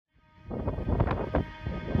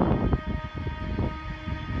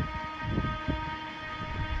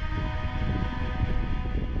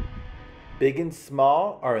Big and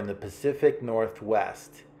small are in the Pacific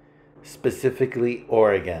Northwest, specifically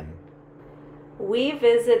Oregon. We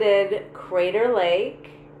visited Crater Lake,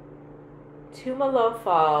 Tumalo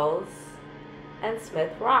Falls, and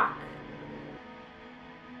Smith Rock.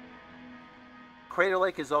 Crater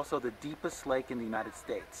Lake is also the deepest lake in the United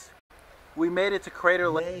States. We made it to Crater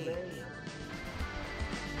Lake.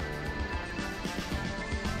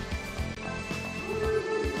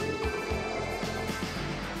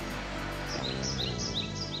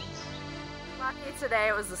 Lucky today,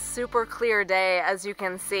 it was a super clear day. As you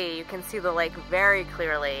can see the lake very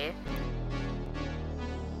clearly.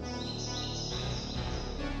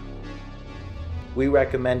 We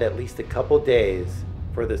recommend at least a couple days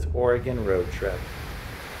for this Oregon road trip.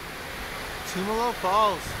 Tumalo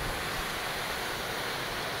Falls.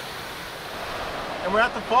 And we're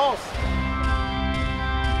at the falls.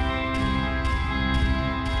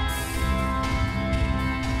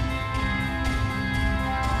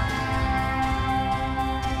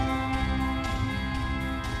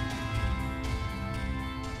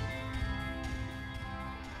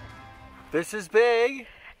 This is big.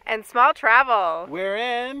 And small travel. We're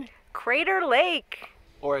in Crater Lake,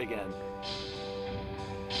 Oregon.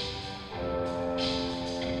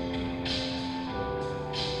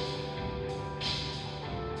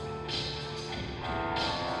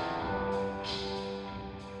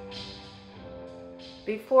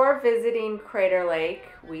 Before visiting Crater Lake,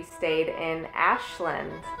 we stayed in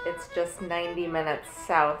Ashland. It's just 90 minutes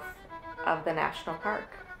south of the national park.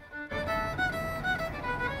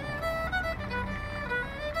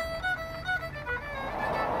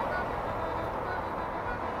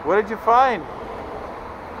 What did you find?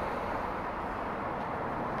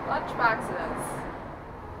 Lunch boxes.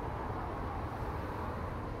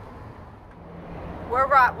 We're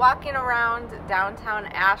walking around downtown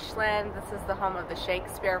Ashland. This is the home of the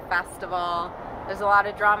Shakespeare Festival. There's a lot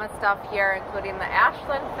of drama stuff here, including the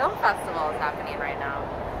Ashland Film Festival is happening right now.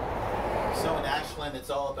 So in Ashland, it's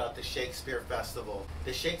all about the Shakespeare Festival.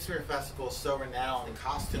 The Shakespeare Festival is so renowned. The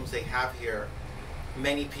costumes they have here,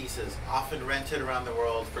 many pieces, often rented around the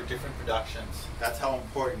world for different productions. That's how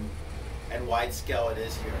important and wide scale it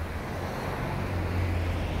is here.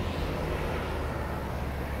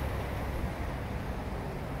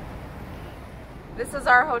 This is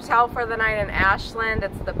our hotel for the night in Ashland.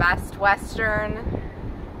 It's the Best Western.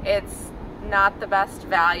 It's not the best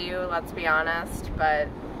value, let's be honest, but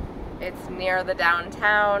it's near the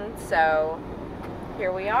downtown, so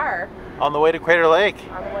here we are. On the way to Crater Lake.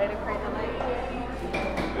 On the way to Crater Lake.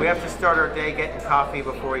 We have to start our day getting coffee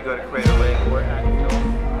before we go to Crater Lake.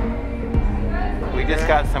 We just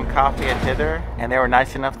got some coffee at Hither, and they were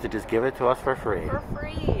nice enough to just give it to us for free. For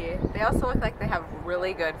free. They also look like they have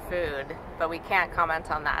really good food, but we can't comment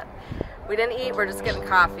on that. We didn't eat, we're just getting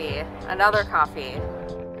coffee. Another coffee.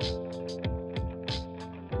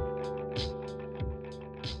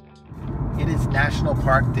 It is National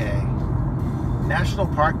Park Day. National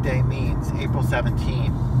Park Day means April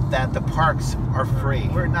 17th that the parks are free.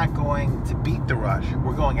 We're not going to beat the rush.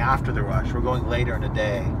 We're going after the rush. We're going later in the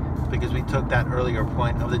day because we took that earlier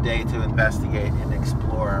point of the day to investigate and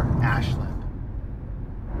explore Ashland.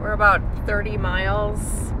 We're about 30 miles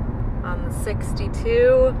on the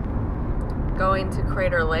 62 going to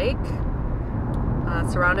Crater Lake,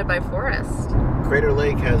 surrounded by forest. Crater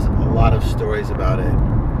Lake has a lot of stories about it.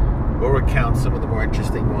 We'll recount some of the more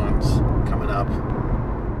interesting ones coming up.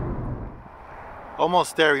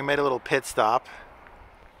 Almost there, we made a little pit stop.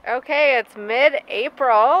 Okay, it's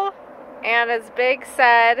mid-April, and as Big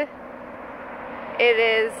said, it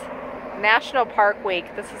is National Park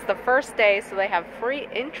Week. This is the first day, so they have free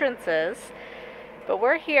entrances, but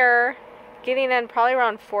we're here getting in probably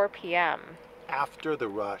around 4 p.m. After the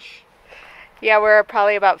rush. Yeah, we're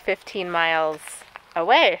probably about 15 miles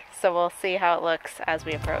away, so we'll see how it looks as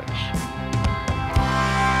we approach.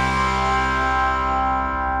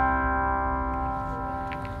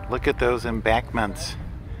 Look at those embankments.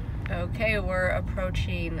 Okay, we're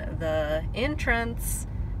approaching the entrance,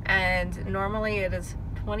 and normally it is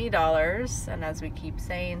 $20, and as we keep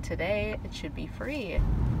saying today, it should be free.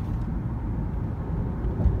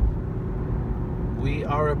 We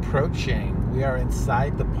are approaching. We are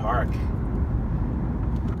inside the park.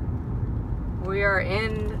 We are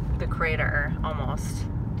in the crater, almost.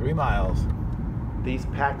 3 miles. These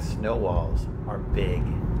packed snow walls are big.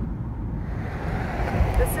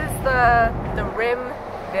 This is the Rim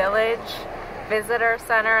Village Visitor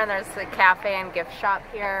Center, and there's a cafe and gift shop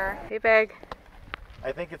here. Hey, Big.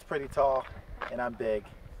 I think it's pretty tall, and I'm big.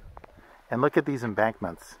 And look at these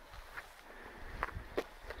embankments.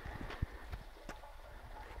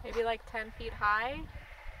 Maybe like 10 feet high.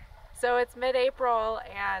 So it's mid-April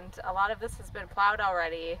and a lot of this has been plowed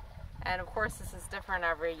already, and of course this is different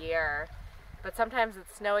every year, but sometimes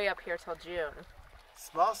it's snowy up here till June.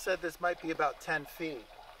 Small said this might be about 10 feet.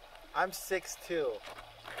 I'm 6'2".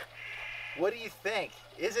 What do you think?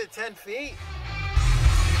 Is it 10 feet?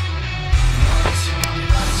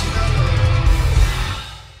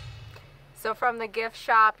 So from the gift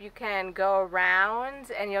shop you can go around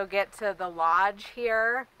and you'll get to the lodge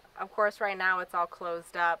here. Of course right now it's all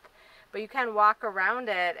closed up, but you can walk around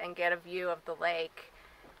it and get a view of the lake.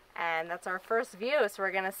 And that's our first view, so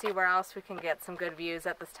we're gonna see where else we can get some good views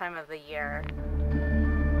at this time of the year.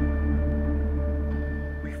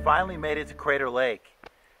 We finally made it to Crater Lake.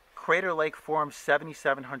 Crater Lake formed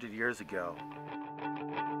 7,700 years ago.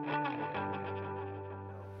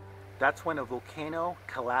 That's when a volcano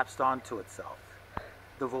collapsed onto itself.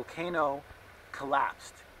 The volcano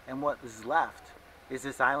collapsed, and what was left is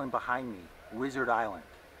this island behind me, Wizard Island.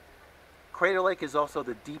 Crater Lake is also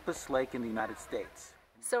the deepest lake in the United States.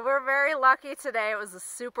 So we're very lucky today. It was a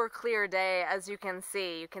super clear day, as you can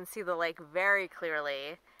see. You can see the lake very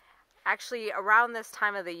clearly. Actually, around this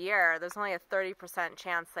time of the year, there's only a 30%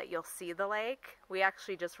 chance that you'll see the lake. We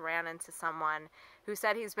actually just ran into someone who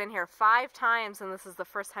said he's been here 5 times and this is the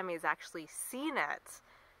first time he's actually seen it.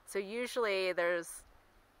 So usually there's,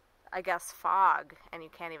 I guess, fog and you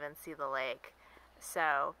can't even see the lake.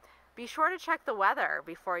 So be sure to check the weather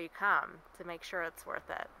before you come to make sure it's worth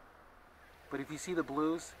it. But if you see the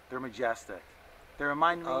blues, they're majestic. They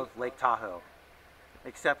remind me of Lake Tahoe,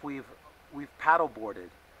 except we've paddleboarded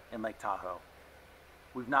in Lake Tahoe.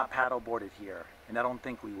 We've not paddleboarded here, and I don't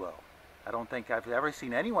think we will. I don't think I've ever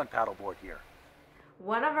seen anyone paddleboard here.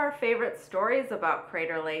 One of our favorite stories about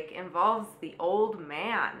Crater Lake involves the Old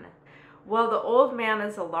Man. Well, the Old Man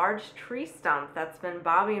is a large tree stump that's been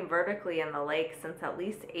bobbing vertically in the lake since at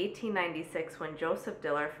least 1896 when Joseph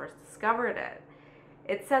Diller first discovered it.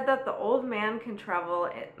 It's said that the Old Man can travel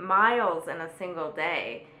miles in a single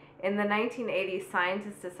day. In the 1980s,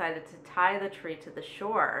 scientists decided to tie the tree to the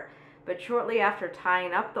shore, but shortly after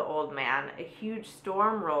tying up the Old Man, a huge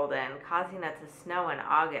storm rolled in, causing it to snow in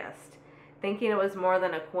August. Thinking it was more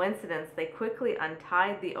than a coincidence, they quickly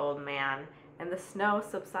untied the Old Man, and the snow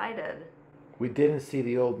subsided. We didn't see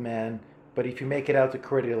the Old Man, but if you make it out to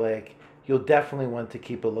Crater Lake, you'll definitely want to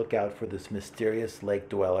keep a lookout for this mysterious lake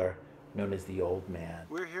dweller known as the Old Man.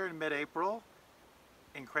 We're here in mid-April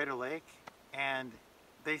in Crater Lake, and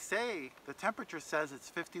they say, the temperature says it's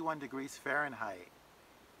 51 degrees Fahrenheit.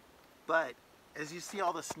 But as you see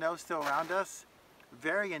all the snow still around us,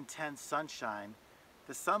 very intense sunshine.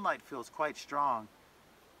 The sunlight feels quite strong.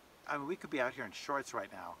 I mean, we could be out here in shorts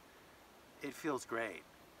right now. It feels great.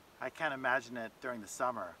 I can't imagine it during the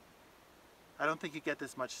summer. I don't think you get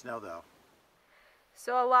this much snow though.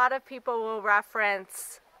 So a lot of people will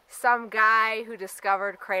reference some guy who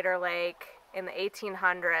discovered Crater Lake in the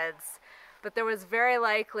 1800s, but there was very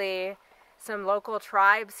likely some local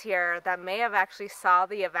tribes here that may have actually saw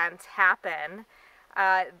the event happen.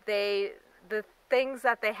 The things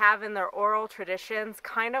that they have in their oral traditions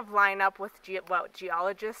kind of line up with what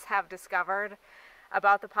geologists have discovered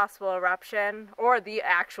about the possible eruption, or the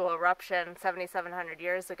actual eruption 7,700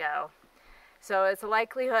 years ago. So it's a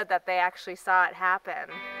likelihood that they actually saw it happen.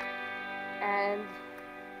 And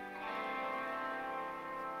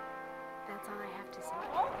that's all I have to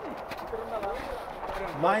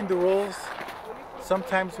say. Mind the rules.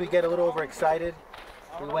 Sometimes we get a little overexcited.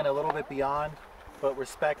 We went a little bit beyond, but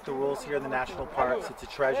respect the rules here in the national parks. It's a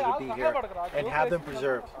treasure to be here and have them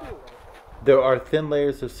preserved. There are thin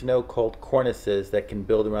layers of snow called cornices that can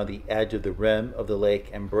build around the edge of the rim of the lake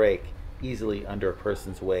and break easily under a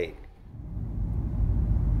person's weight.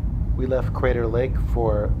 We left Crater Lake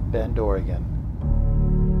for Bend, Oregon.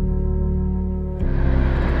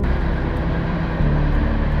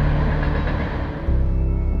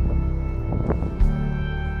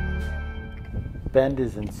 Bend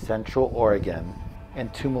is in central Oregon,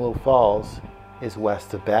 and Tumalo Falls is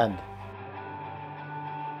west of Bend.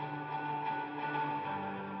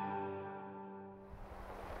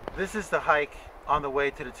 This is the hike on the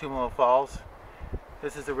way to the Tumalo Falls.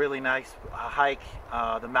 This is a really nice hike,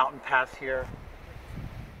 the mountain pass here.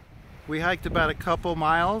 We hiked about a couple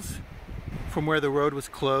miles from where the road was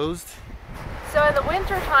closed. So in the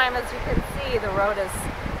winter time, as you can see, the road is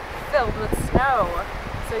filled with snow.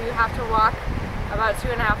 So you have to walk about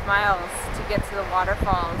 2.5 miles to get to the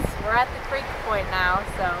waterfalls. We're at the creek point now,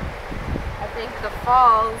 so I think the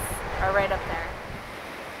falls are right up there.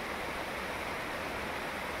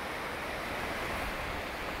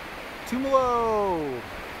 Tumalo!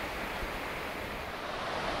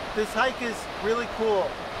 This hike is really cool.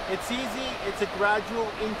 It's easy, it's a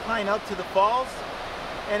gradual incline up to the falls,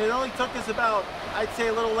 and it only took us about, I'd say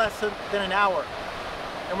a little less than an hour.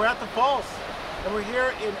 And we're at the falls, and we're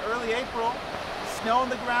here in early April, snow on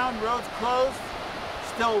the ground, roads closed,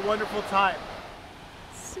 still a wonderful time.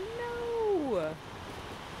 Snow!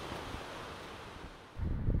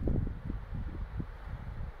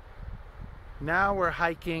 Now we're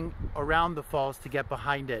hiking around the falls to get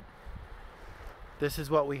behind it. This is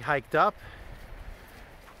what we hiked up.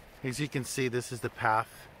 As you can see, this is the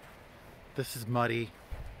path. This is muddy.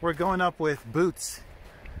 We're going up with boots.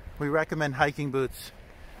 We recommend hiking boots.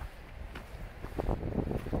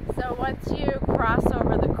 So once you cross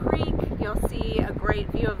over the creek, you'll see a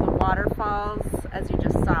great view of the waterfalls, as you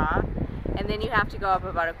just saw. And then you have to go up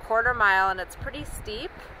about a quarter mile, and it's pretty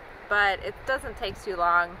steep, but it doesn't take too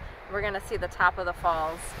long. We're gonna see the top of the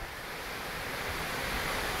falls.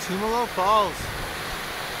 Tumalo Falls.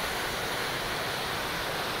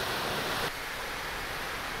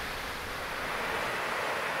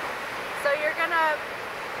 So you're gonna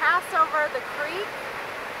pass over the creek,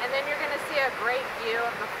 and then you're gonna see a great view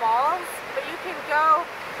of the falls, but you can go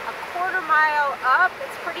a quarter mile up.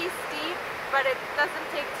 It's pretty steep, but it doesn't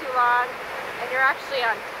take too long, and you're actually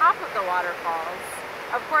on top of the waterfalls.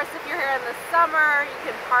 Of course, if you're here in the summer, you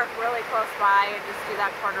can park really close by and just do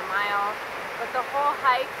that quarter mile, but the whole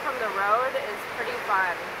hike from the road is pretty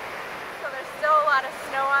fun. So there's still a lot of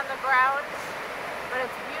snow on the ground, but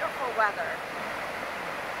it's beautiful weather.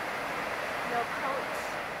 No coats.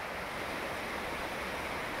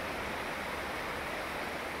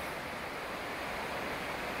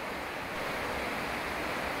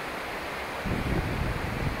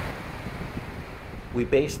 We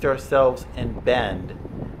based ourselves in Bend,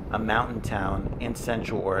 a mountain town in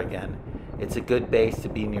Central Oregon. It's a good base to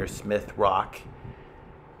be near Smith Rock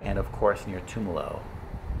and of course near Tumalo.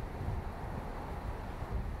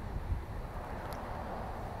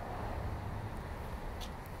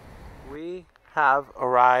 We have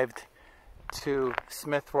arrived to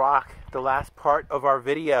Smith Rock, the last part of our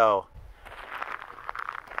video.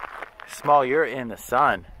 Small, you're in the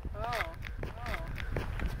sun.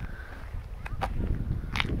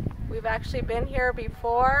 We've actually been here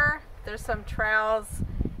before. There's some trails.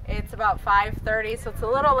 It's about 5:30, so it's a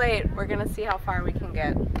little late. We're gonna see how far we can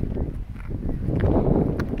get.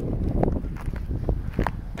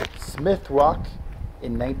 Smith Rock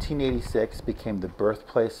in 1986 became the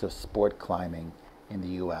birthplace of sport climbing in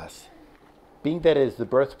the U.S. Being that it is the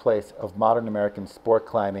birthplace of modern American sport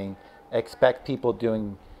climbing, expect people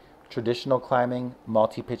doing traditional climbing,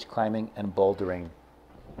 multi-pitch climbing, and bouldering.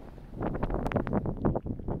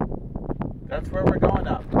 That's where we're going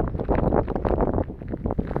up.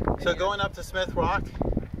 So going up to Smith Rock,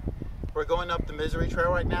 we're going up the Misery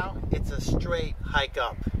Trail right now. It's a straight hike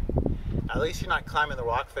up. At least you're not climbing the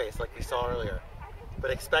rock face like we saw earlier,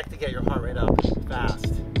 but expect to get your heart rate up fast.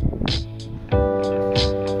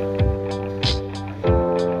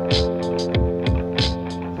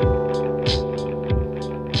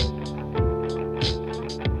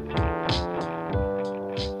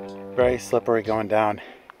 Very slippery going down.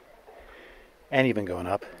 And even going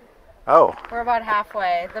up. Oh. We're about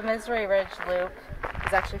halfway. The Misery Ridge Loop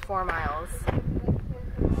is actually 4 miles.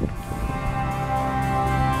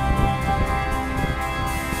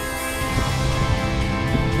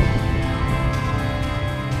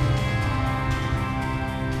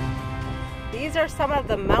 These are some of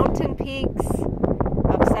the mountain peaks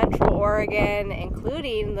of Central Oregon,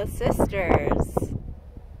 including the Sisters.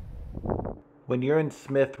 When you're in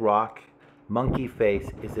Smith Rock, Monkey Face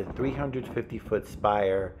is a 350-foot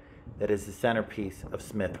spire that is the centerpiece of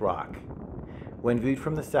Smith Rock. When viewed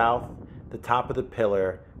from the south, the top of the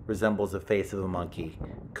pillar resembles the face of a monkey,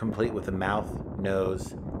 complete with a mouth,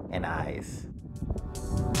 nose, and eyes.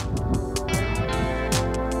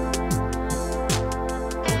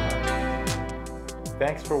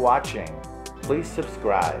 Thanks for watching. Please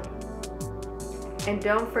subscribe. And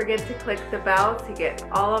don't forget to click the bell to get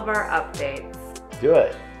all of our updates. Do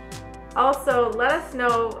it. Also, let us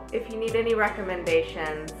know if you need any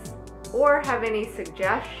recommendations or have any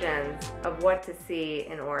suggestions of what to see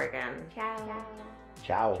in Oregon. Ciao.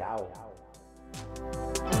 Ciao. Ciao.